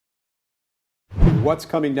What's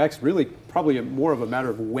coming next? Really, probably more of a matter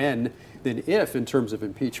of when than if in terms of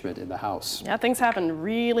impeachment in the House. Yeah, things happened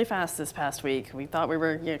really fast this past week. We thought we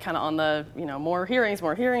were kind of on the, more hearings,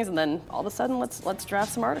 and then all of a sudden, let's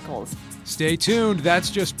draft some articles. Stay tuned.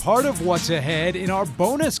 That's just part of what's ahead in our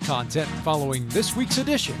bonus content following this week's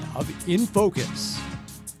edition of In Focus.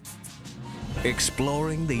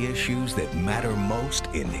 Exploring the issues that matter most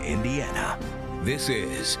in Indiana. This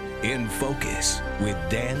is In Focus with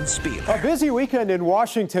Dan Spieler. A busy weekend in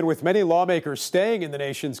Washington with many lawmakers staying in the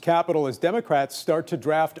nation's capital as Democrats start to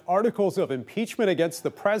draft articles of impeachment against the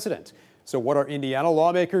president. So what are Indiana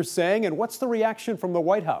lawmakers saying, and what's the reaction from the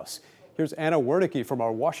White House? Here's Anna Wernicke from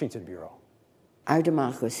our Washington bureau. Our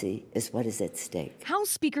democracy is what is at stake. House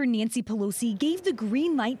Speaker Nancy Pelosi gave the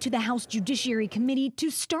green light to the House Judiciary Committee to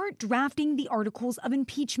start drafting the articles of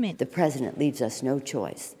impeachment. The president leaves us no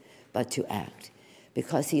choice but to act,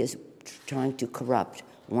 because he is trying to corrupt,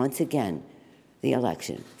 once again, the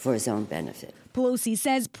election for his own benefit. Pelosi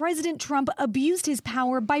says President Trump abused his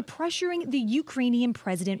power by pressuring the Ukrainian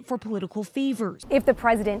president for political favors. If the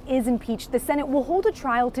president is impeached, the Senate will hold a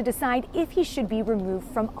trial to decide if he should be removed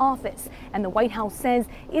from office. And the White House says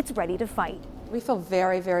it's ready to fight. We feel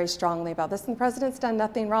very, very strongly about this, and the president's done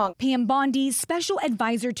nothing wrong. Pam Bondi, special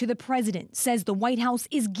advisor to the president, says the White House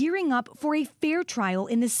is gearing up for a fair trial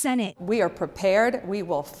in the Senate. We are prepared. We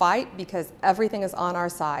will fight because everything is on our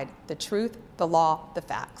side. The truth, the law, the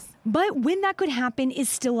facts. But when that could happen is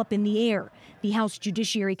still up in the air. The House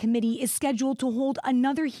Judiciary Committee is scheduled to hold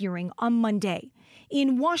another hearing on Monday.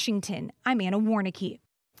 In Washington, I'm Anna Wernicke.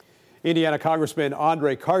 Indiana Congressman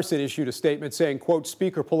Andre Carson issued a statement saying, quote,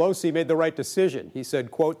 Speaker Pelosi made the right decision. He said,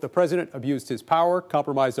 quote, the president abused his power,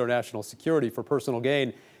 compromised our national security for personal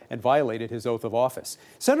gain, and violated his oath of office.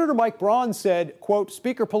 Senator Mike Braun said, quote,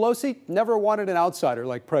 Speaker Pelosi never wanted an outsider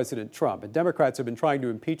like President Trump, and Democrats have been trying to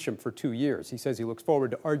impeach him for 2 years. He says he looks forward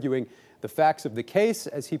to arguing the facts of the case,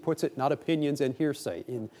 as he puts it, not opinions and hearsay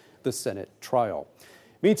in the Senate trial.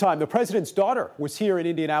 Meantime, the president's daughter was here in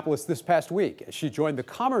Indianapolis this past week as she joined the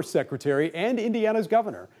Commerce Secretary and Indiana's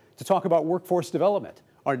governor to talk about workforce development.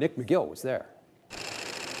 Our Nick McGill was there.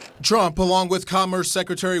 Trump, along with Commerce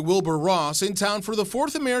Secretary Wilbur Ross, in town for the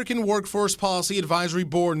Fourth American Workforce Policy Advisory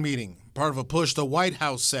Board meeting. Part of a push the White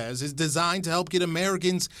House says is designed to help get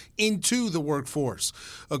Americans into the workforce.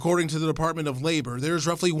 According to the Department of Labor, there's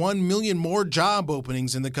roughly 1 million more job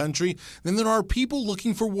openings in the country than there are people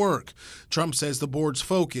looking for work. Trump says the board's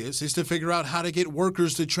focus is to figure out how to get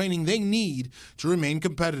workers the training they need to remain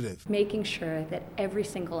competitive. Making sure that every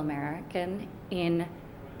single American in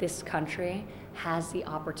this country has the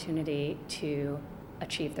opportunity to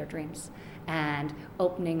achieve their dreams and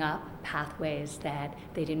opening up pathways that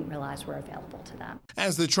they didn't realize were available to them.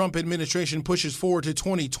 As the Trump administration pushes forward to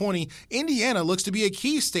 2020, Indiana looks to be a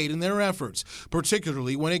key state in their efforts,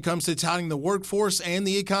 particularly when it comes to touting the workforce and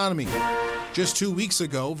the economy. Just 2 weeks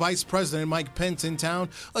ago, Vice President Mike Pence in town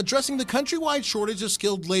addressing the countrywide shortage of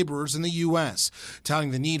skilled laborers in the U.S.,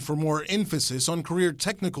 touting the need for more emphasis on career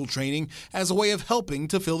technical training as a way of helping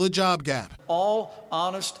to fill the job gap. All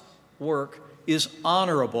honest work is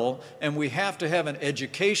honorable, and we have to have an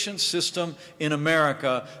education system in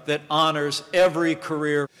America that honors every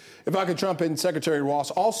career. Ivanka Trump and Secretary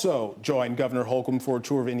Ross also joined Governor Holcomb for a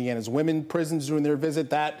tour of Indiana's women prisons during their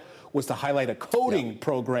visit. That was to highlight a coding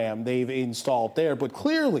program they've installed there. But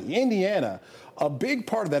clearly, Indiana, a big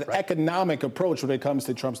part of that economic approach when it comes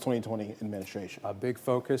to Trump's 2020 administration. A big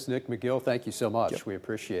focus. Nick McGill, thank you so much. Yep. We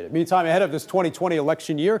appreciate it. Meantime, ahead of this 2020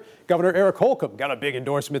 election year, Governor Eric Holcomb got a big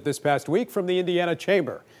endorsement this past week from the Indiana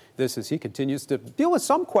Chamber. This as he continues to deal with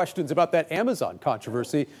some questions about that Amazon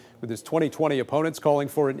controversy, with his 2020 opponents calling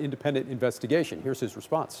for an independent investigation. Here's his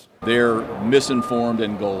response. They're misinformed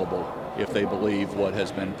and gullible if they believe what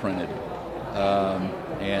has been printed.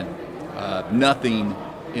 Nothing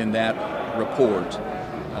in that report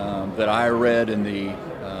that I read in the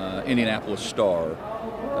Indianapolis Star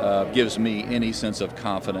gives me any sense of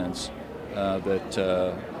confidence that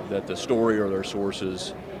the story or their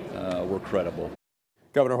sources were credible.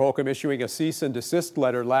 Governor Holcomb issuing a cease and desist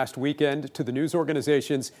letter last weekend to the news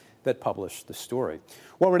organizations that published the story.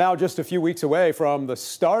 Well, we're now just a few weeks away from the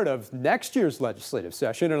start of next year's legislative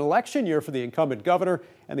session, an election year for the incumbent governor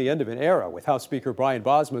and the end of an era with House Speaker Brian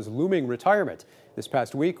Bosma's looming retirement. This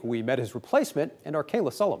past week, we met his replacement, and our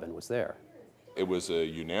Kayla Sullivan was there. It was a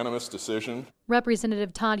unanimous decision.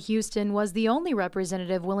 Representative Todd Houston was the only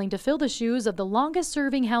representative willing to fill the shoes of the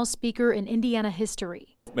longest-serving House Speaker in Indiana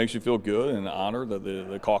history. It makes you feel good and honored that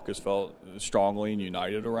the caucus felt strongly and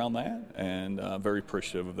united around that, and very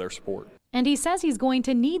appreciative of their support. And he says he's going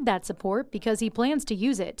to need that support because he plans to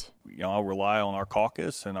use it. I'll rely on our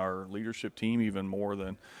caucus and our leadership team even more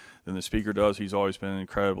than the Speaker does. He's always been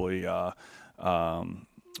incredibly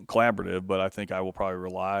collaborative, but I think I will probably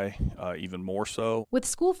rely even more so. With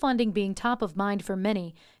school funding being top of mind for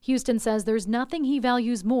many, Houston says there's nothing he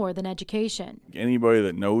values more than education. Anybody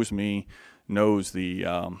that knows me knows the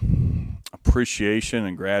appreciation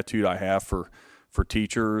and gratitude I have for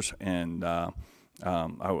teachers, and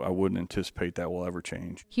I wouldn't anticipate that will ever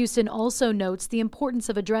change. Houston also notes the importance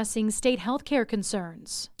of addressing state health care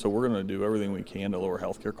concerns. So we're going to do everything we can to lower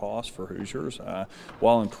health care costs for Hoosiers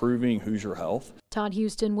while improving Hoosier health. Todd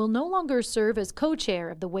Houston will no longer serve as co-chair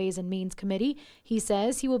of the Ways and Means Committee. He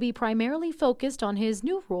says he will be primarily focused on his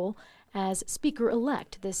new role as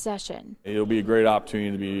Speaker-elect this session. It'll be a great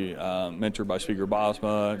opportunity to be mentored by Speaker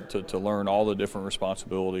Bosma, to learn all the different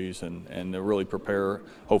responsibilities and to really prepare,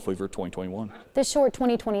 hopefully, for 2021. The short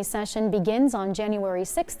 2020 session begins on January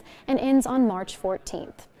 6th and ends on March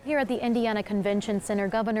 14th. Here at the Indiana Convention Center,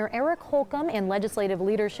 Governor Eric Holcomb and legislative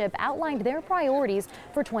leadership outlined their priorities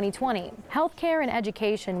for 2020. Healthcare and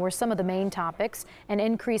education were some of the main topics. An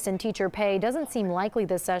increase in teacher pay doesn't seem likely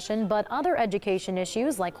this session, but other education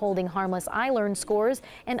issues like holding harmless I-Learn scores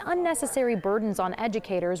and unnecessary burdens on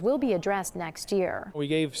educators will be addressed next year. We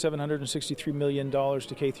gave $763 million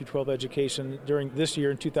to K-12 education during this year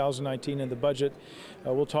in 2019 in the budget.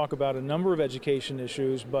 We'll talk about a number of education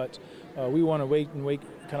issues, but we want to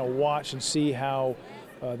kind of watch and see how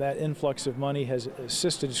that influx of money has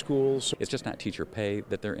assisted schools. It's just not teacher pay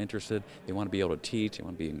that they're interested. They want to be able to teach. They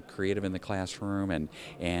want to be creative in the classroom,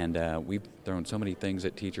 and we've thrown so many things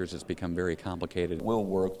at teachers. It's become very complicated. We'll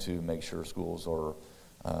work to make sure schools are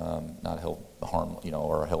not held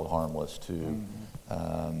harmless to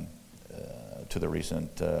the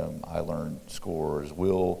recent I-Learn scores.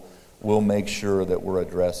 We'll make sure that we're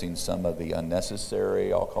addressing some of the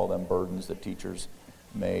unnecessary, I'll call them burdens, that teachers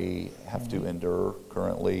may have to endure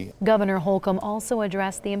currently. Governor Holcomb also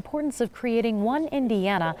addressed the importance of creating one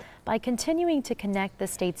Indiana by continuing to connect the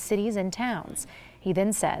state's cities and towns. He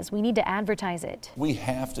then says we need to advertise it. We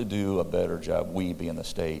have to do a better job, we being the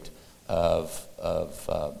state, of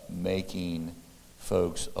making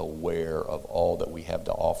folks aware of all that we have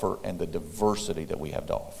to offer and the diversity that we have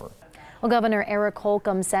to offer. Well, Governor Eric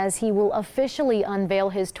Holcomb says he will officially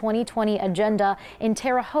unveil his 2020 agenda in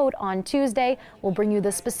Terre Haute on Tuesday. We'll bring you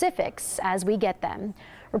the specifics as we get them.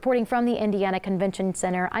 Reporting from the Indiana Convention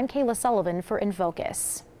Center, I'm Kayla Sullivan for In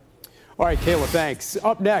Focus. All right, Kayla, thanks.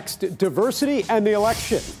 Up next, diversity and the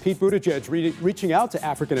election. Pete Buttigieg reaching out to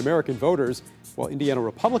African-American voters while Indiana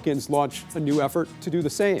Republicans launch a new effort to do the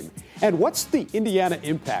same. And what's the Indiana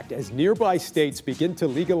impact as nearby states begin to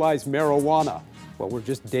legalize marijuana? Well, we're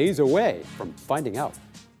just days away from finding out.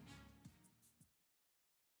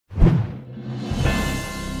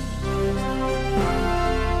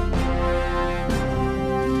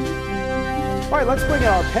 All right, let's bring in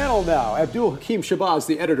our panel now. Abdul Hakim Shabazz,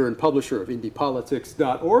 the editor and publisher of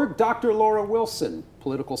IndyPolitics.org. Dr. Laura Wilson,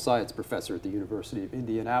 political science professor at the University of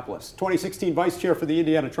Indianapolis. 2016 vice chair for the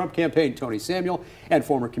Indiana Trump campaign, Tony Samuel, and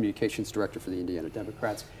former communications director for the Indiana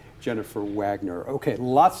Democrats, Jennifer Wagner. Okay,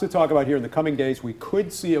 lots to talk about here in the coming days. We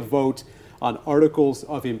could see a vote on articles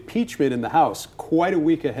of impeachment in the House quite a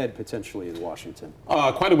week ahead, potentially, in Washington.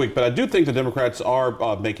 Quite a week, but I do think the Democrats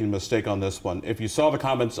are making a mistake on this one. If you saw the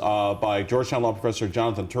comments by Georgetown law professor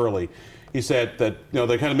Jonathan Turley, he said that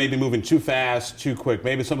they kind of may be moving too fast, too quick.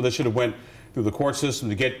 Maybe some of this should have went through the court system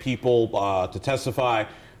to get people to testify.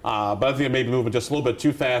 But I think it may be moving just a little bit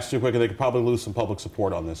too fast, too quick, and they could probably lose some public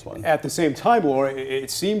support on this one. At the same time, Laura, it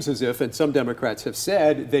seems as if, and some Democrats have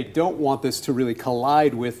said, they don't want this to really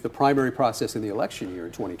collide with the primary process in the election year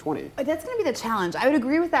in 2020. That's going to be the challenge. I would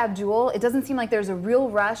agree with Abdul. It doesn't seem like there's a real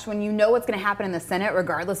rush when you know what's going to happen in the Senate,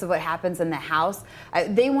 regardless of what happens in the House.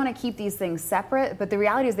 They want to keep these things separate, but the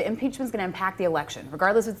reality is the impeachment is going to impact the election.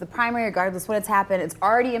 Regardless if it's the primary, regardless when it's happened, it's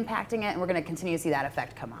already impacting it, and we're going to continue to see that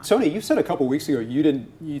effect come on. Tony, you said a couple weeks ago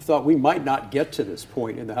you thought we might not get to this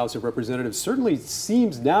point in the House of Representatives. Certainly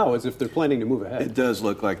seems now as if they're planning to move ahead. It does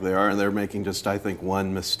look like they are, and they're making just, I think,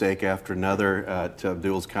 one mistake after another. To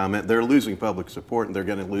Abdul's comment, they're losing public support, and they're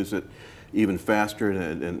going to lose it even faster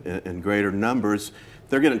and in greater numbers.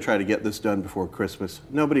 They're going to try to get this done before Christmas.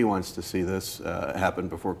 Nobody wants to see this happen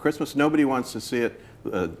before Christmas. Nobody wants to see it.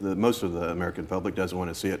 Most of the American public doesn't want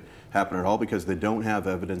to see it happen at all because they don't have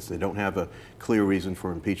evidence. They don't have a clear reason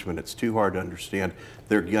for impeachment. It's too hard to understand.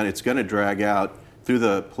 It's going to drag out through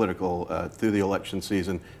the political, through the election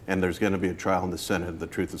season, and there's going to be a trial in the Senate. The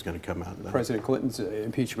truth is going to come out of that. President Clinton's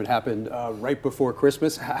impeachment happened right before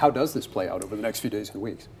Christmas. How does this play out over the next few days and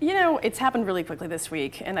weeks? You know, it's happened really quickly this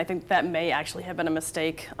week, and I think that may actually have been a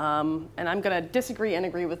mistake. And I'm going to disagree and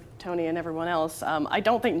agree with Tony and everyone else. I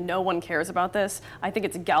don't think no one cares about this. I think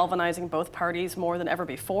it's galvanizing both parties more than ever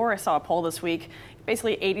before. I saw a poll this week,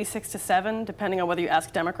 basically 86-7, depending on whether you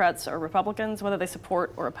ask Democrats or Republicans, whether they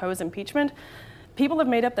support or oppose impeachment. People have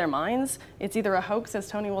made up their minds. It's either a hoax, as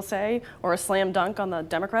Tony will say, or a slam dunk on the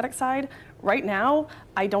Democratic side. Right now,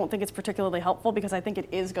 I don't think it's particularly helpful because I think it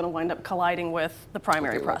is going to wind up colliding with the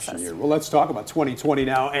primary process. Well, let's talk about 2020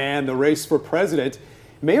 now and the race for president.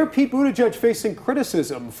 Mayor Pete Buttigieg facing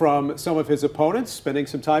criticism from some of his opponents, spending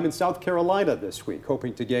some time in South Carolina this week,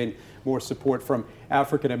 hoping to gain more support from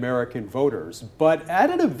African-American voters. But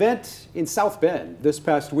at an event in South Bend this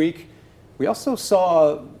past week, we also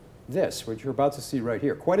saw this, what you're about to see right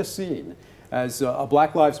here. Quite a scene as a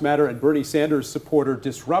Black Lives Matter and Bernie Sanders supporter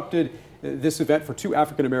disrupted this event for two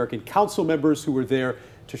African-American council members who were there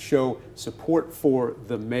to show support for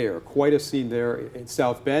the mayor. Quite a scene there in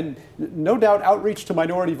South Bend. No doubt outreach to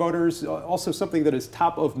minority voters, also something that is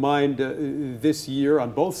top of mind this year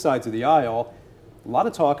on both sides of the aisle. A lot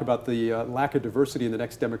of talk about the lack of diversity in the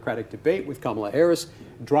next Democratic debate with Kamala Harris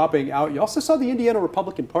dropping out. You also saw the Indiana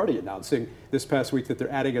Republican Party announcing this past week that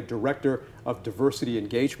they're adding a director of diversity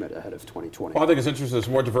engagement ahead of 2020. Well, I think it's interesting. There's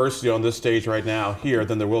more diversity on this stage right now here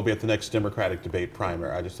than there will be at the next Democratic debate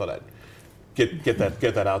primary. I just thought I'd get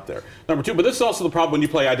that out there. Number two, but this is also the problem when you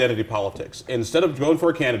play identity politics. Instead of going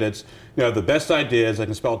for candidates, you know, the best ideas, I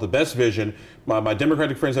can spell out the best vision. My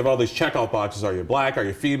Democratic friends have all these checkout boxes. Are you black? Are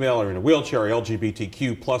you female? Are you in a wheelchair? Are you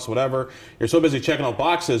LGBTQ plus whatever? You're so busy checking out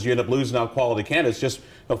boxes, you end up losing out quality candidates. Just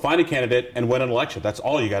find a candidate and win an election. That's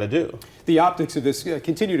all you got to do. The optics of this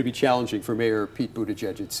continue to be challenging for Mayor Pete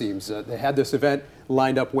Buttigieg, it seems. They had this event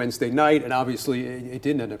lined up Wednesday night, and obviously it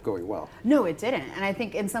didn't end up going well. No, it didn't. And I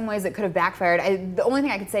think in some ways it could have backfired. The only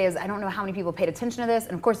thing I could say is I don't know how many people paid attention to this.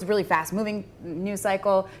 And of course, it's a really fast-moving news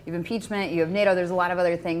cycle. You have impeachment, you have NATO, there's a lot of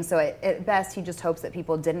other things. So at best, he just hopes that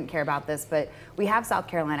people didn't care about this. But we have South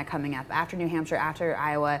Carolina coming up after New Hampshire, after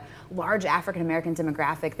Iowa, large African-American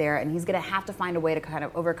demographic there. And he's going to have to find a way to kind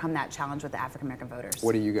of overcome that challenge with the African-American voters.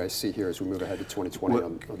 What do you guys see here as we move ahead to 2020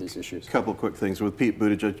 on these issues? A couple of quick things. With Pete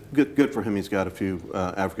Buttigieg, good for him. He's got a few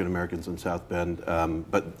African-Americans in South Bend.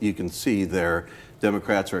 But you can see there,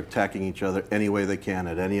 Democrats are attacking each other any way they can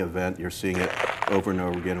at any event. You're seeing it over and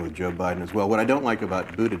over again with Joe Biden as well. What I don't like about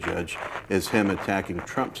Buttigieg is him attacking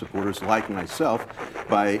Trump supporters like myself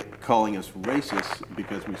by calling us racist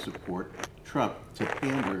because we support Trump, to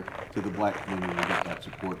pander to the black community to get that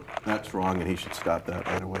support. That's wrong, and he should stop that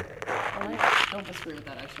right away. Well, I don't disagree with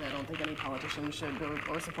that, actually. I don't think any politician should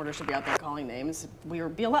or supporter should be out there calling names. We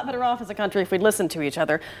would be a lot better off as a country if we'd listen to each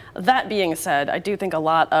other. That being said, I do think a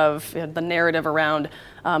lot of the narrative around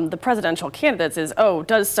the presidential candidates is, oh,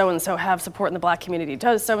 does so-and-so have support in the black community?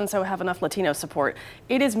 Does so-and-so have enough Latino support?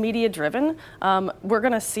 It is media-driven. We're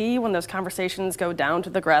going to see when those conversations go down to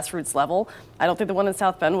the grassroots level. I don't think the one in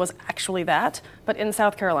South Bend was actually that, but in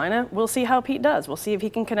South Carolina, we'll see how Pete does. We'll see if he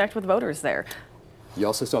can connect with voters there. You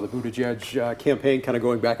also saw the Buttigieg campaign kind of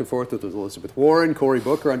going back and forth with Elizabeth Warren, Cory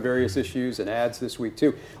Booker on various issues and ads this week,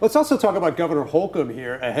 too. Let's also talk about Governor Holcomb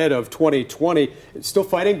here ahead of 2020. Still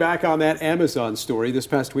fighting back on that Amazon story. This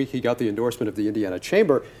past week, he got the endorsement of the Indiana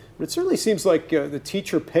Chamber. But it certainly seems like the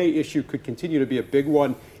teacher pay issue could continue to be a big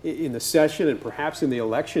one in the session and perhaps in the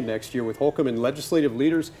election next year, with Holcomb and legislative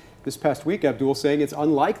leaders this past week, Abdul, saying it's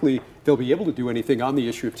unlikely they'll be able to do anything on the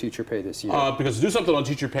issue of teacher pay this year. Because to do something on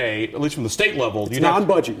teacher pay, at least from the state level, it's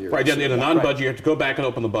non-budget year. Right, in a non-budget, you have to go back and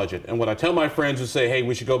open the budget. And what I tell my friends who say, hey,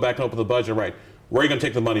 we should go back and open the budget, right, where are you going to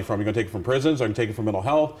take the money from? You're going to take it from prisons? Are you going to take it from mental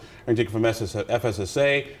health? Are you going to take it from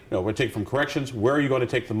FSSA? No, we're going to take it from corrections. Where are you going to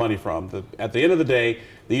take the money from? At the end of the day,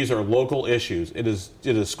 these are local issues. It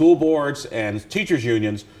is school boards and teachers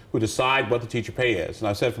unions who decide what the teacher pay is. And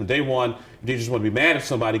I've said from day one, if teachers want to be mad at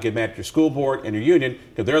somebody, get mad at your school board and your union,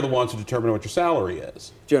 because they're the ones who determine what your salary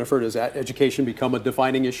is. Jennifer, does that education become a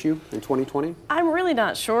defining issue in 2020? I'm really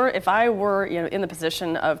not sure. If I were in the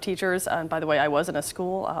position of teachers, and by the way, I was in a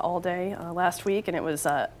school all day last week, and it was,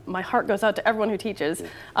 my heart goes out to everyone who teaches.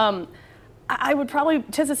 I would probably,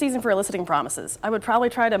 'tis a season for eliciting promises. I would probably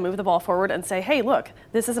try to move the ball forward and say, hey, look,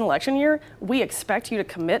 this is an election year. We expect you to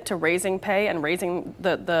commit to raising pay and raising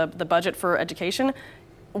the budget for education.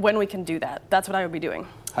 when we can do that. That's what I would be doing.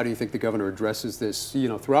 How do you think the governor addresses this,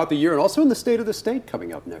 throughout the year and also in the State of the State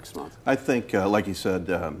coming up next month? I think, like you said,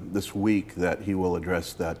 this week that he will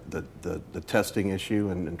address the testing issue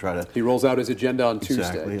and try to... He rolls out his agenda on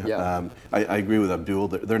Exactly. Tuesday. Yeah. I agree with Abdul.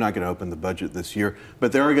 They're not going to open the budget this year,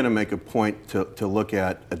 but they are going to make a point to look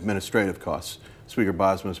at administrative costs. Speaker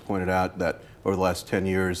Bosma has pointed out that over the last 10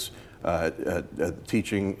 years,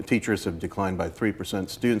 teachers have declined by 3%,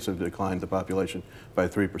 students have declined the population by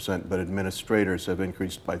 3%, but administrators have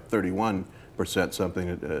increased by 31%, something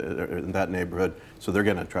in that neighborhood. So they're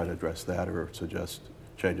going to try to address that or suggest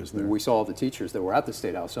changes there. We saw all the teachers that were at the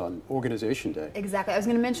State House on Organization Day. Exactly. I was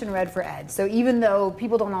going to mention Red for Ed. So even though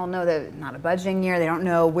people don't all know that not a budgeting year, they don't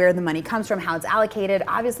know where the money comes from, how it's allocated,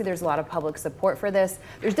 obviously there's a lot of public support for this.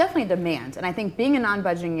 There's definitely a demand. And I think being a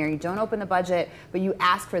non-budgeting year, you don't open the budget, but you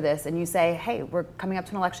ask for this and you say, hey, we're coming up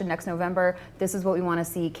to an election next November. This is what we want to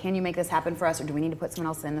see. Can you make this happen for us, or do we need to put someone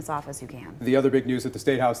else in this office? You can. The other big news at the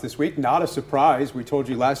State House this week, not a surprise. We told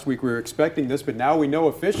you last week we were expecting this, but now we know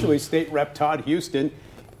officially State Rep Todd Houston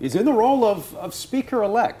is in the role of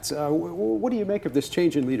Speaker-elect. What do you make of this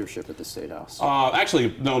change in leadership at the State House?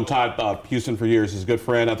 Actually, known Todd Houston for years. He's a good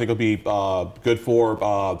friend. I think he'll be good for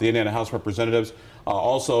the Indiana House of Representatives.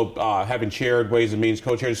 Also, having chaired Ways and Means,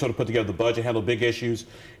 co-chaired, sort of put together the budget, handle big issues,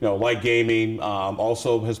 like gaming.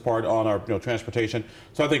 Also, his part on our transportation.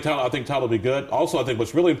 So I think Todd will be good. Also, I think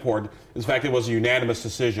what's really important is the fact it was a unanimous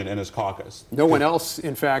decision in his caucus. No one else,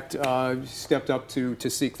 in fact, stepped up to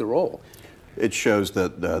seek the role. It shows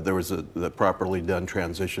that there was a properly done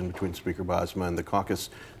transition between Speaker Bosma and the caucus.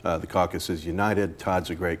 The caucus is united. Todd's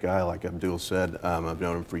a great guy, like Abdul said. I've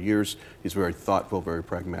known him for years. He's very thoughtful, very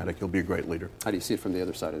pragmatic. He'll be a great leader. How do you see it from the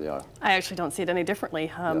other side of the aisle? I actually don't see it any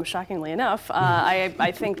differently, shockingly enough.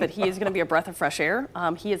 I think that he is going to be a breath of fresh air.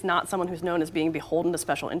 He is not someone who's known as being beholden to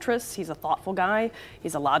special interests. He's a thoughtful guy.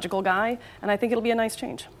 He's a logical guy. And I think it'll be a nice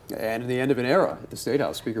change. And the end of an era at the State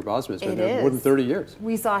House. Speaker Bosma has been there more than 30 years.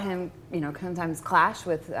 We saw him, sometimes clash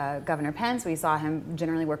with Governor Pence. We saw him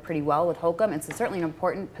generally work pretty well with Holcomb. It's certainly an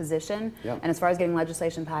important position. Yep. And as far as getting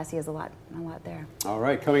legislation passed, he has a lot there. All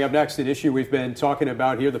right, coming up next, an issue we've been talking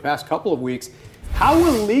about here the past couple of weeks. How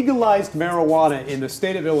will legalized marijuana in the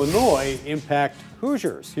state of Illinois impact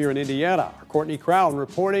Hoosiers here in Indiana? Courtney Crown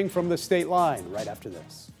reporting from the state line right after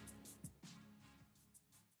this.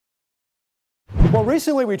 Well,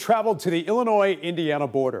 recently we traveled to the Illinois-Indiana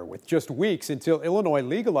border. With just weeks until Illinois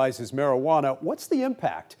legalizes marijuana, what's the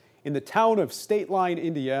impact in the town of State Line,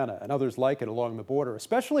 Indiana, and others like it along the border,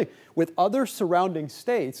 especially with other surrounding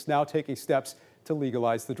states now taking steps to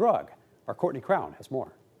legalize the drug? Our Courtney Crown has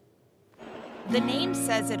more. The name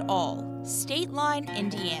says it all, State Line,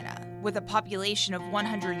 Indiana. With a population of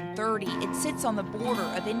 130, it sits on the border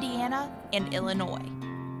of Indiana and Illinois.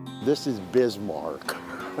 This is Bismarck.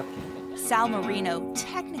 Sal Marino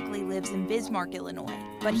technically lives in Bismarck, Illinois,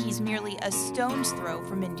 but he's merely a stone's throw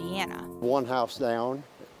from Indiana. One house down,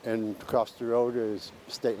 and across the road is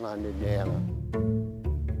State Line, Indiana.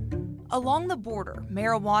 Along the border,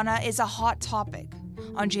 marijuana is a hot topic.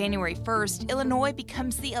 On January 1st, Illinois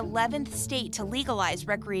becomes the 11th state to legalize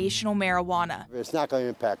recreational marijuana. It's not going to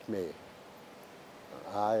impact me.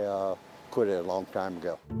 I quit it a long time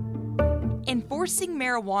ago. Enforcing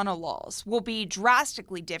marijuana laws will be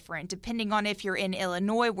drastically different depending on if you're in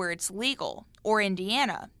Illinois, where it's legal, or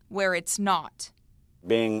Indiana, where it's not.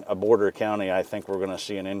 Being a border county, I think we're going to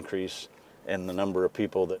see an increase in the number of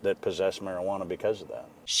people that possess marijuana because of that.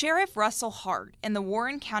 Sheriff Russell Hart in the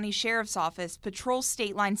Warren County Sheriff's Office patrols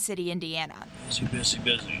State Line City, Indiana. Busy.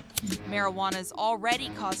 Marijuana's already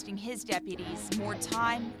costing his deputies more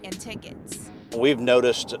time and tickets. We've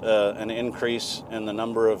noticed an increase in the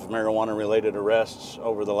number of marijuana-related arrests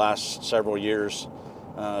over the last several years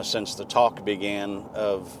since the talk began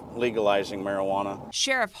of legalizing marijuana.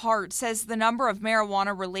 Sheriff Hart says the number of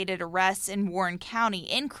marijuana-related arrests in Warren County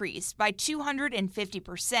increased by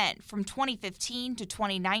 250% from 2015 to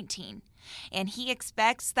 2019, and he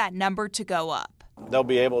expects that number to go up. They'll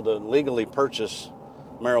be able to legally purchase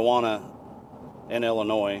marijuana in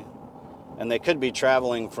Illinois, and they could be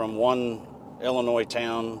traveling from one Illinois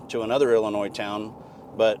town to another Illinois town,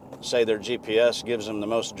 but say their GPS gives them the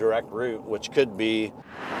most direct route, which could be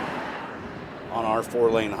on our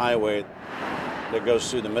 4-lane highway that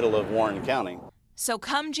goes through the middle of Warren County. So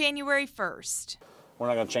come January 1st. We're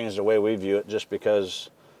not going to change the way we view it just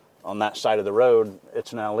because on that side of the road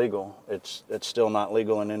it's now legal. It's still not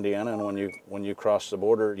legal in Indiana, and when you cross the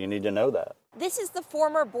border, you need to know that. This is the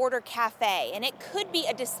former Border Cafe, and it could be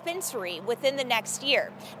a dispensary within the next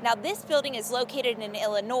year. Now, this building is located in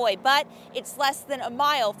Illinois, but it's less than a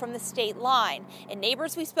mile from the state line. And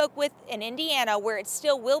neighbors we spoke with in Indiana, where it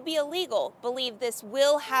still will be illegal, believe this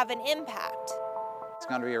will have an impact. It's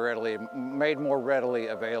going to be made more readily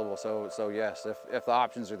available. So yes, if the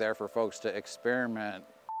options are there for folks to experiment.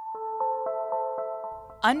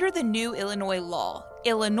 Under the new Illinois law,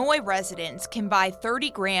 Illinois residents can buy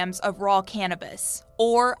 30 grams of raw cannabis,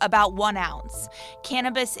 or about 1 ounce,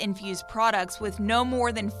 cannabis-infused products with no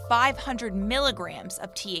more than 500 milligrams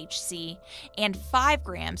of THC and 5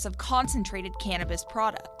 grams of concentrated cannabis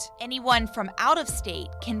product. Anyone from out of state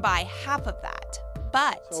can buy half of that.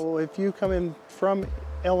 But so if you come in from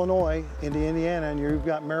Illinois into Indiana and you've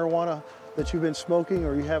got marijuana that you've been smoking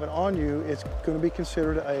or you have it on you, it's going to be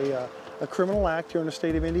considered a criminal act here in the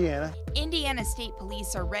state of Indiana. Indiana State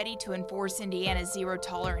Police are ready to enforce Indiana's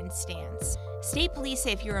zero-tolerance stance. State police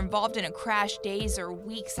say if you're involved in a crash days or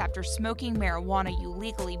weeks after smoking marijuana you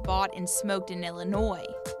legally bought and smoked in Illinois,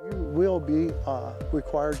 You will be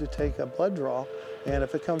required to take a blood draw, and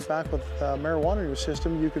if it comes back with marijuana in your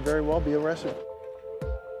system, you could very well be arrested.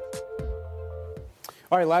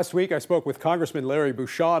 All right, last week I spoke with Congressman Larry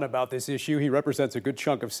Bouchon about this issue. He represents a good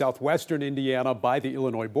chunk of southwestern Indiana by the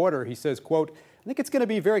Illinois border. He says, quote, I think it's going to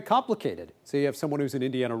be very complicated. So you have someone who's an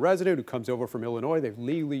Indiana resident who comes over from Illinois. They've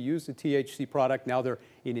legally used a THC product. Now they're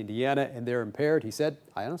in Indiana and they're impaired. He said,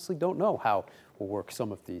 I honestly don't know how we'll work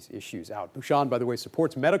some of these issues out. Bouchon, by the way,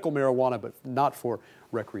 supports medical marijuana, but not for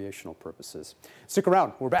recreational purposes. Stick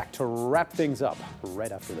around. We're back to wrap things up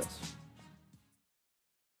right after this.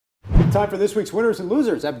 Time for this week's winners and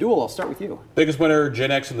losers. Abdul, I'll start with you. Biggest winner,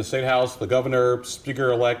 Gen X in the State House, the governor,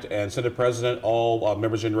 speaker-elect, and Senate president, all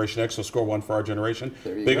members of Generation X, so score one for our generation.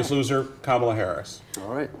 Biggest loser, Kamala Harris.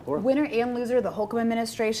 All right, Laura. Winner and loser, the Holcomb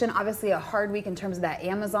administration. Obviously a hard week in terms of that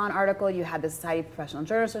Amazon article. You had the Society of Professional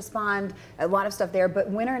Journalists respond, a lot of stuff there. But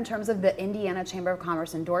winner in terms of the Indiana Chamber of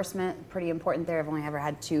Commerce endorsement, pretty important there. I've only ever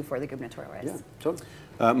had 2 for the gubernatorial race. Yeah, totally.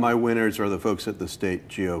 My winners are the folks at the state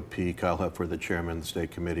GOP. Kyle Hupfer, the chairman of the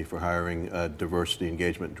state committee, for hiring diversity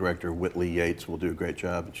engagement director Whitley Yates will do a great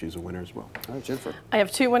job, and she's a winner as well. All right, Jennifer. I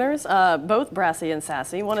have 2 winners, both brassy and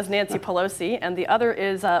sassy. One is Nancy Pelosi, and the other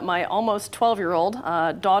is my almost 12-year-old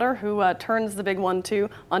daughter, who turns the big one too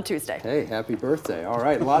on Tuesday. Hey, happy birthday. All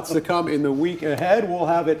right, lots to come in the week ahead. We'll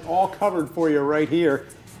have it all covered for you right here,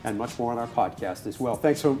 and much more on our podcast as well.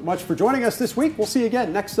 Thanks so much for joining us this week. We'll see you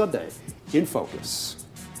again next Sunday in Focus.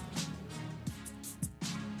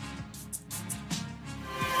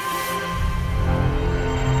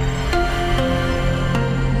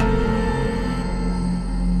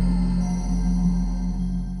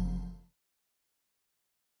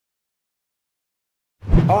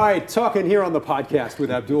 All right, talking here on the podcast with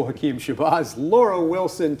Abdul Hakim Shabazz, Laura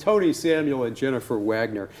Wilson, Tony Samuel, and Jennifer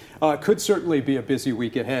Wagner. Could certainly be a busy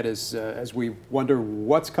week ahead as we wonder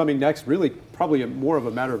what's coming next. Really, probably more of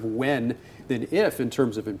a matter of when than if in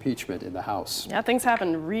terms of impeachment in the House. Yeah, things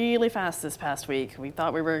happened really fast this past week. We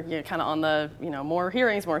thought we were kind of on the more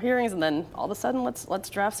hearings, and then all of a sudden let's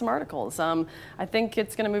draft some articles. I think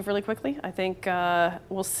it's going to move really quickly. I think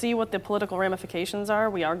we'll see what the political ramifications are.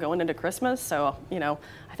 We are going into Christmas, so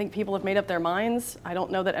I think people have made up their minds. I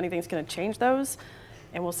don't know that anything's going to change those,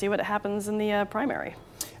 and we'll see what happens in the primary.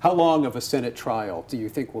 How long of a Senate trial do you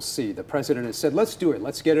think we'll see? The president has said, let's do it.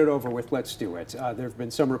 Let's get it over with. Let's do it. There have been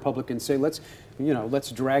some Republicans say, let's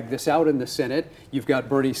drag this out in the Senate. You've got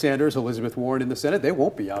Bernie Sanders, Elizabeth Warren in the Senate. They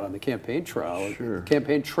won't be out on the campaign trail. Sure.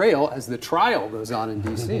 Campaign trail as the trial goes on in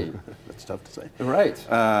D.C. That's tough to say. Right.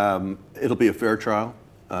 It'll be a fair trial,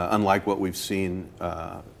 unlike what we've seen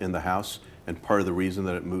in the House. And part of the reason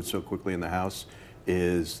that it moved so quickly in the House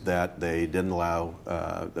is that they didn't allow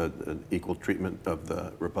an equal treatment of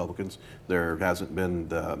the Republicans. There hasn't been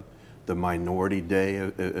the minority day,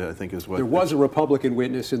 I think is what. There was a Republican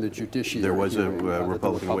witness in the judiciary. There was a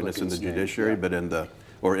Republican witness in the judiciary, but in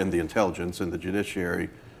the intelligence, in the judiciary,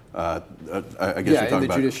 I guess you're talking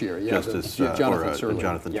about judiciary, Justice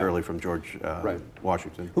Jonathan Turley from George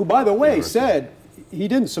Washington. Who, by the way, said he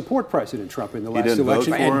didn't support President Trump in the last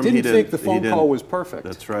election and didn't think the phone call was perfect.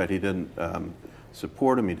 That's right. He didn't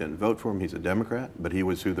support him. He didn't vote for him. He's a Democrat, but he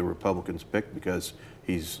was who the Republicans picked because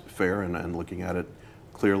he's fair and looking at it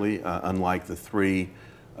clearly, unlike the 3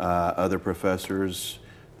 other professors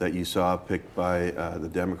that you saw picked by the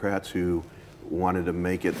Democrats who wanted to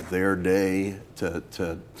make it their day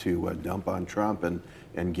to dump on Trump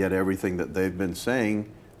and get everything that they've been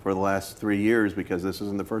saying for the last 3 years, because this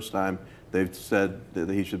isn't the first time they've said that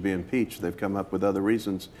he should be impeached. They've come up with other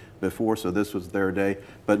reasons before, so this was their day.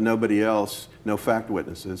 But nobody else, no fact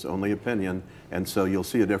witnesses, only opinion. And so you'll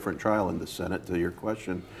see a different trial in the Senate, to your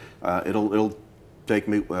question. It'll take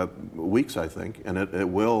me weeks, I think, and it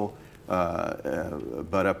will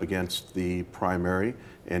butt up against the primary.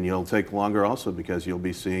 And you'll take longer also because you'll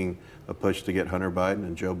be seeing a push to get Hunter Biden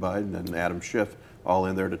and Joe Biden and Adam Schiff all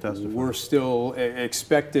in there to testify. We're still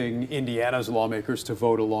expecting Indiana's lawmakers to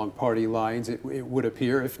vote along party lines, it would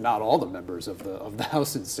appear, if not all the members of the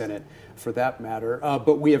House and Senate for that matter.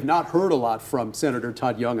 But we have not heard a lot from Senator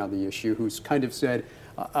Todd Young on the issue, who's kind of said,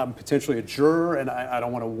 I'm potentially a juror, and I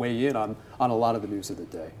don't want to weigh in on a lot of the news of the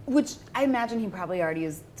day. Which I imagine he probably already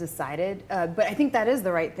has decided, but I think that is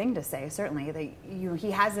the right thing to say, certainly.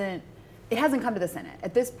 It hasn't come to the Senate.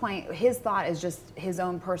 At this point, his thought is just his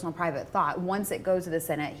own personal private thought. Once it goes to the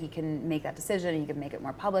Senate, he can make that decision, he can make it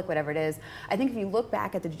more public, whatever it is. I think if you look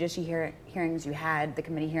back at the judiciary hearings you had, the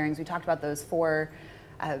committee hearings, we talked about those 4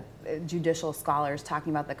 judicial scholars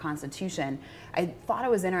talking about the Constitution. I thought it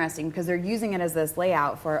was interesting because they're using it as this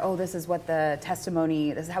layout for, this is what the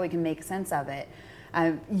testimony, this is how we can make sense of it.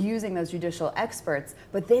 Using those judicial experts,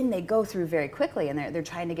 but then they go through very quickly and they're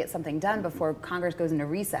trying to get something done before Congress goes into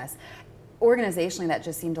recess. Organizationally, that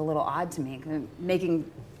just seemed a little odd to me, making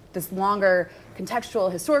this longer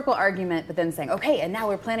contextual historical argument, but then saying, okay, and now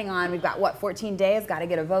we're planning on, we've got 14 days, got to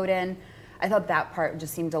get a vote in. I thought that part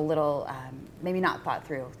just seemed a little, maybe not thought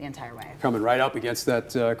through the entire way. Coming right up against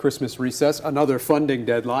that Christmas recess, another funding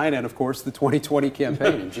deadline, and of course the 2020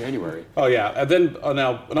 campaign in January. Oh yeah, and then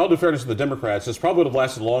now, in all due fairness to the Democrats, this probably would have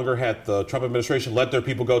lasted longer had the Trump administration let their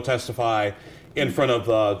people go testify in front of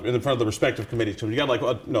the respective committees. So you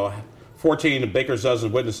got 14 baker's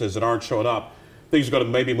dozen witnesses that aren't showing up. Things are going to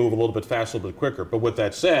maybe move a little bit faster, a little bit quicker. But with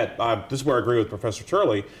that said, this is where I agree with Professor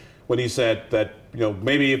Turley when he said that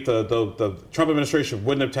maybe if the Trump administration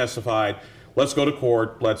wouldn't have testified, let's go to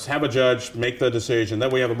court, let's have a judge make the decision,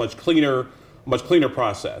 then we have a much cleaner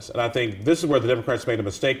process. And I think this is where the Democrats made a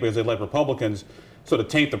mistake because they let Republicans sort of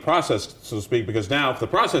taint the process, so to speak, because now if the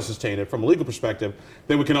process is tainted from a legal perspective,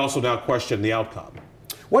 then we can also now question the outcome.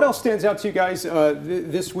 What else stands out to you guys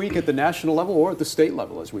this week at the national level or at the state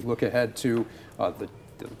level as we look ahead to the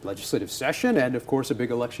legislative session and, of course, a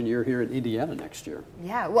big election year here in Indiana next year?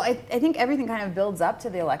 Yeah, well, I think everything kind of builds up to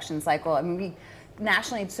the election cycle. I mean, we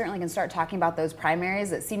nationally certainly can start talking about those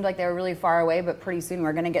primaries. It seemed like they were really far away, but pretty soon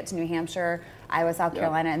we're going to get to New Hampshire, Iowa, South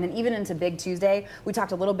Carolina, and then even into Big Tuesday. We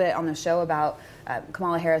talked a little bit on the show about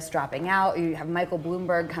Kamala Harris dropping out. You have Michael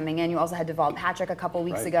Bloomberg coming in. You also had Deval Patrick a couple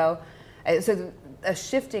weeks ago. So a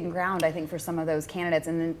shifting ground, I think, for some of those candidates.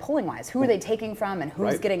 And then polling-wise, who are they taking from and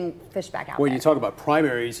who's getting fished back out When there? you talk about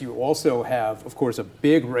primaries, you also have, of course, a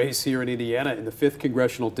big race here in Indiana in the 5th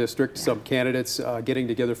Congressional District. Some candidates getting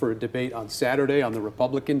together for a debate on Saturday on the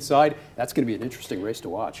Republican side. That's going to be an interesting race to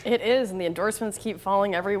watch. It is, and the endorsements keep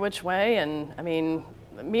falling every which way. And, I mean,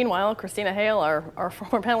 meanwhile, Christina Hale, our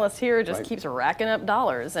former panelist here, just keeps racking up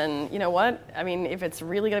dollars. And you know what? I mean, if it's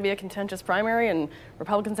really going to be a contentious primary and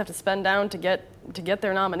Republicans have to spend down to get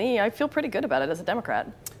their nominee, I feel pretty good about it as a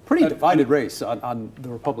Democrat. Pretty divided race on the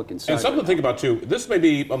Republican side. And something to think about, too. This may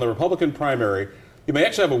be on the Republican primary. You may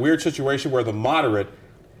actually have a weird situation where the moderate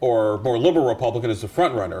or more liberal Republican is the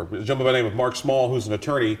front runner. A gentleman by the name of Mark Small, who's an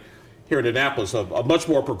attorney here in Indianapolis, a much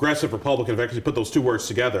more progressive Republican, if I actually put those two words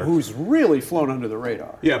together. Who's really flown under the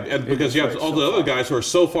radar. Yeah, and because you have all the other guys who are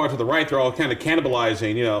so far to the right, they're all kind of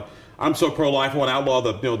cannibalizing, I'm so pro-life, I want to outlaw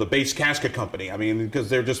the base casket company. I mean, because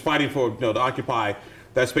they're just fighting for, to occupy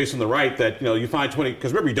that space on the right that, you find 20,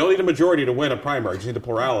 because remember, you don't need a majority to win a primary, you just need a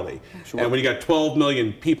plurality. Sure. And when you got 12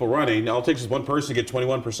 million people running, all it takes is one person to get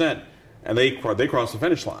 21%. And they crossed the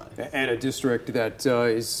finish line. And a district that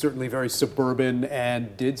is certainly very suburban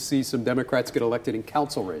and did see some Democrats get elected in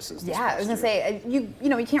council races. Yeah, I was going to say, you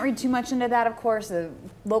can't read too much into that, of course. The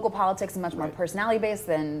local politics is much more personality-based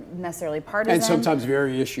than necessarily partisan. And sometimes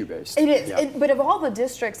very issue-based. It is. But of all the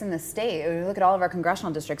districts in the state, if you look at all of our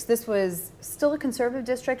congressional districts, this was still a conservative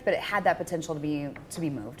district, but it had that potential to be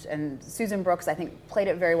moved. And Susan Brooks, I think, played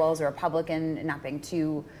it very well as a Republican, not being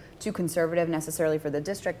too conservative necessarily for the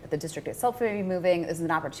district, but the district itself may be moving. This is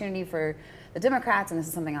an opportunity for the Democrats, and this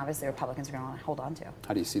is something obviously Republicans are going to want to hold on to.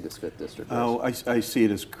 How do you see this 5th district? Oh, I see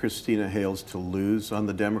it as Christina Hale's to lose on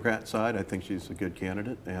the Democrat side. I think she's a good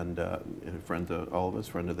candidate and a friend to all of us,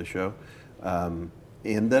 friend of the show. And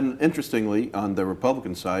then, interestingly, on the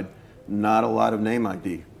Republican side, not a lot of name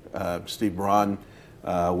ID. Steve Braun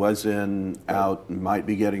was in, out, might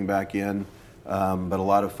be getting back in, but a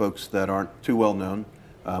lot of folks that aren't too well known.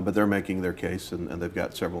 But they're making their case, and they've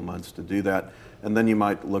got several months to do that. And then you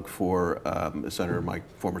might look for former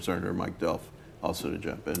Senator Mike Delph also to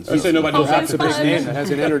jump in. I say nobody knows that's a big name that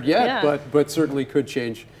hasn't entered yet, Yeah. but certainly could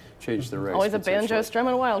change the race. Always a banjo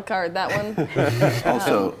strumming wild card, that one.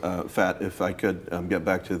 Also, Fat, if I could get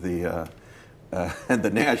back to the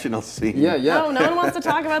national scene. Yeah. No one wants to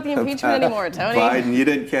talk about the impeachment anymore, Tony. Biden, you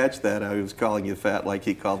didn't catch that. I was calling you fat like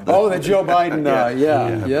he called the Joe Biden.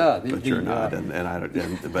 But you're not, and I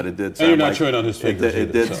don't. But it did. And you're not like, showing on his fingers.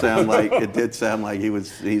 It did sound like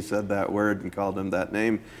he said that word and called him that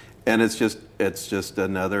name, and it's just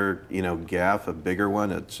another gaffe, a bigger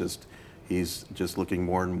one. It's just. He's just looking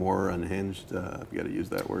more and more unhinged. I've got to use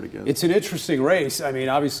that word again. It's an interesting race. I mean,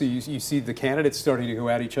 obviously, you see the candidates starting to go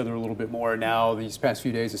at each other a little bit more now these past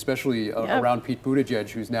few days, especially around Pete Buttigieg,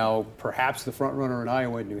 who's now perhaps the front runner in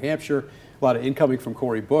Iowa and New Hampshire. A lot of incoming from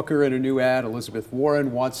Cory Booker in a new ad. Elizabeth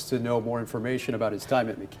Warren wants to know more information about his time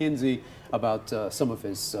at McKinsey, about some of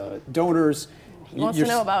his donors. He wants to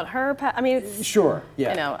know about her. Sure,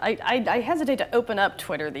 yeah. I hesitate to open up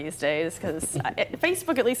Twitter these days because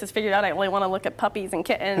Facebook at least has figured out I only want to look at puppies and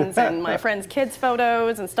kittens and my friends' kids'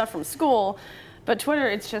 photos and stuff from school. But Twitter,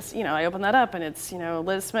 it's just, I open that up and it's,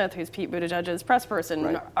 Liz Smith, who's Pete Buttigieg's press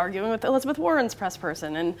person, arguing with Elizabeth Warren's press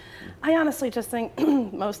person. And I honestly just think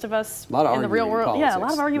most of us in the real world, a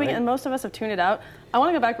lot of arguing, and most of us have tuned it out. I want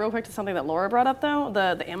to go back real quick to something that Laura brought up, though,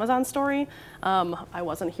 the Amazon story. I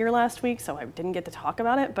wasn't here last week, so I didn't get to talk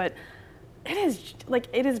about it, but it is,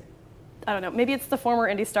 I don't know, maybe it's the former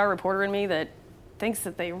Indy Star reporter in me that thinks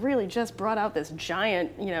that they really just brought out this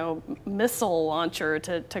giant, missile launcher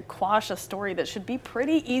to quash a story that should be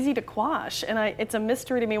pretty easy to quash. And it's a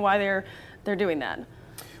mystery to me why they're doing that.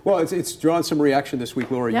 Well, it's drawn some reaction this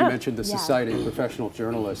week, Laura. You mentioned the Society of Professional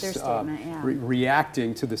Journalists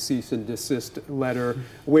reacting to the cease and desist letter,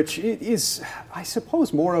 which is, I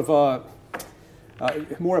suppose, more of a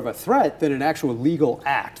threat than an actual legal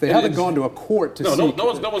act. They haven't gone to a court to see. No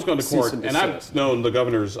one's gone to court, and I've known the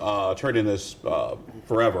governor's attorney in this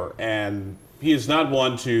forever, and he is not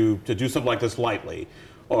one to do something like this lightly.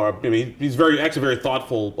 He's actually a very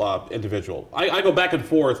thoughtful individual. I go back and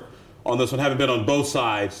forth on this one, having been on both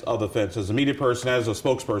sides of the fence as a media person, as a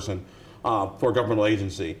spokesperson for a governmental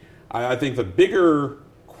agency. I think the bigger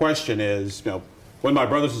question is, when my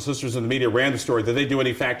brothers and sisters in the media ran the story, did they do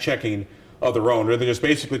any fact checking of their own, or they just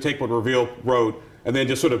basically take what Reveal wrote and then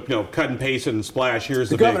just sort of cut and paste it and splash? Here's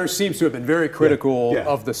the governor seems to have been very critical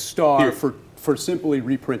of the Star for simply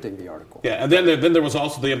reprinting the article. Yeah, and then there was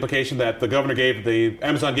also the implication that Amazon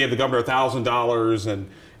gave the governor $1,000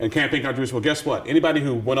 and campaign contributions. Well, guess what? Anybody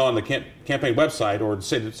who went on the campaign website or the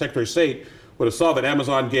Secretary of State would have saw that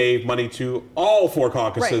Amazon gave money to all four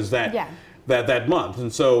caucuses that month.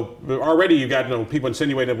 And so already you got people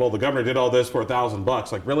insinuating, well, the governor did all this for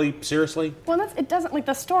 $1,000. Like, really? Seriously? Well, it doesn't,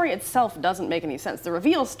 the story itself doesn't make any sense. The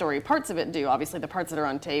Reveal story, parts of it do. Obviously, the parts that are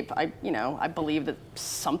on tape, I believe that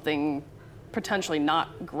something potentially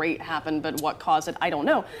not great happened, but what caused it, I don't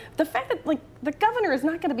know. The fact that the governor is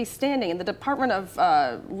not going to be standing in the Department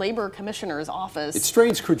of Labor Commissioner's office. It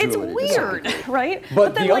strains credulity. It's weird, right?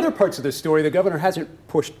 But the other parts of the story, the governor hasn't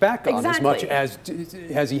pushed back on as much as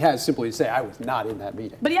he has simply to say, I was not in that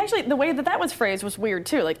meeting. But he actually, the way that was phrased was weird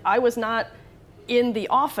too. I was not in the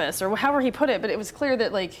office, or however he put it, but it was clear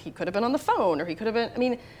that he could have been on the phone, or he could have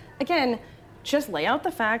been, again, just lay out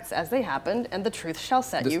the facts as they happened, and the truth shall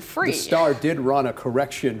set you free. The Star did run a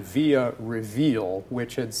correction via Reveal,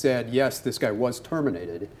 which had said, yes, this guy was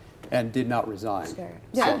terminated and did not resign. Sure.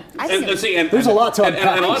 Yeah, there's a lot to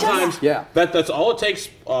unpack. And a lot of times, that's all it takes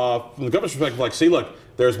from the government's perspective. See, look,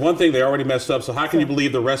 there's one thing they already messed up, so how can you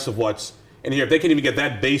believe the rest of what's in here? If they can't even get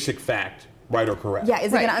that basic fact right or correct. Yeah,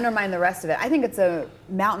 is it going to undermine the rest of it? I think it's a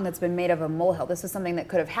mountain that's been made of a molehill. This is something that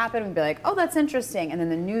could have happened. We'd be like, oh, that's interesting. And then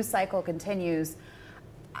the news cycle continues.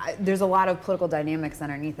 There's a lot of political dynamics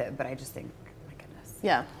underneath it, but I just think, my goodness.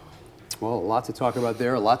 Yeah. Well, a lot to talk about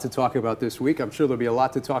there, a lot to talk about this week. I'm sure there'll be a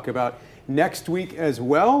lot to talk about next week as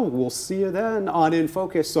well. We'll see you then on In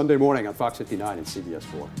Focus Sunday morning on Fox 59 and CBS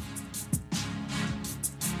 4.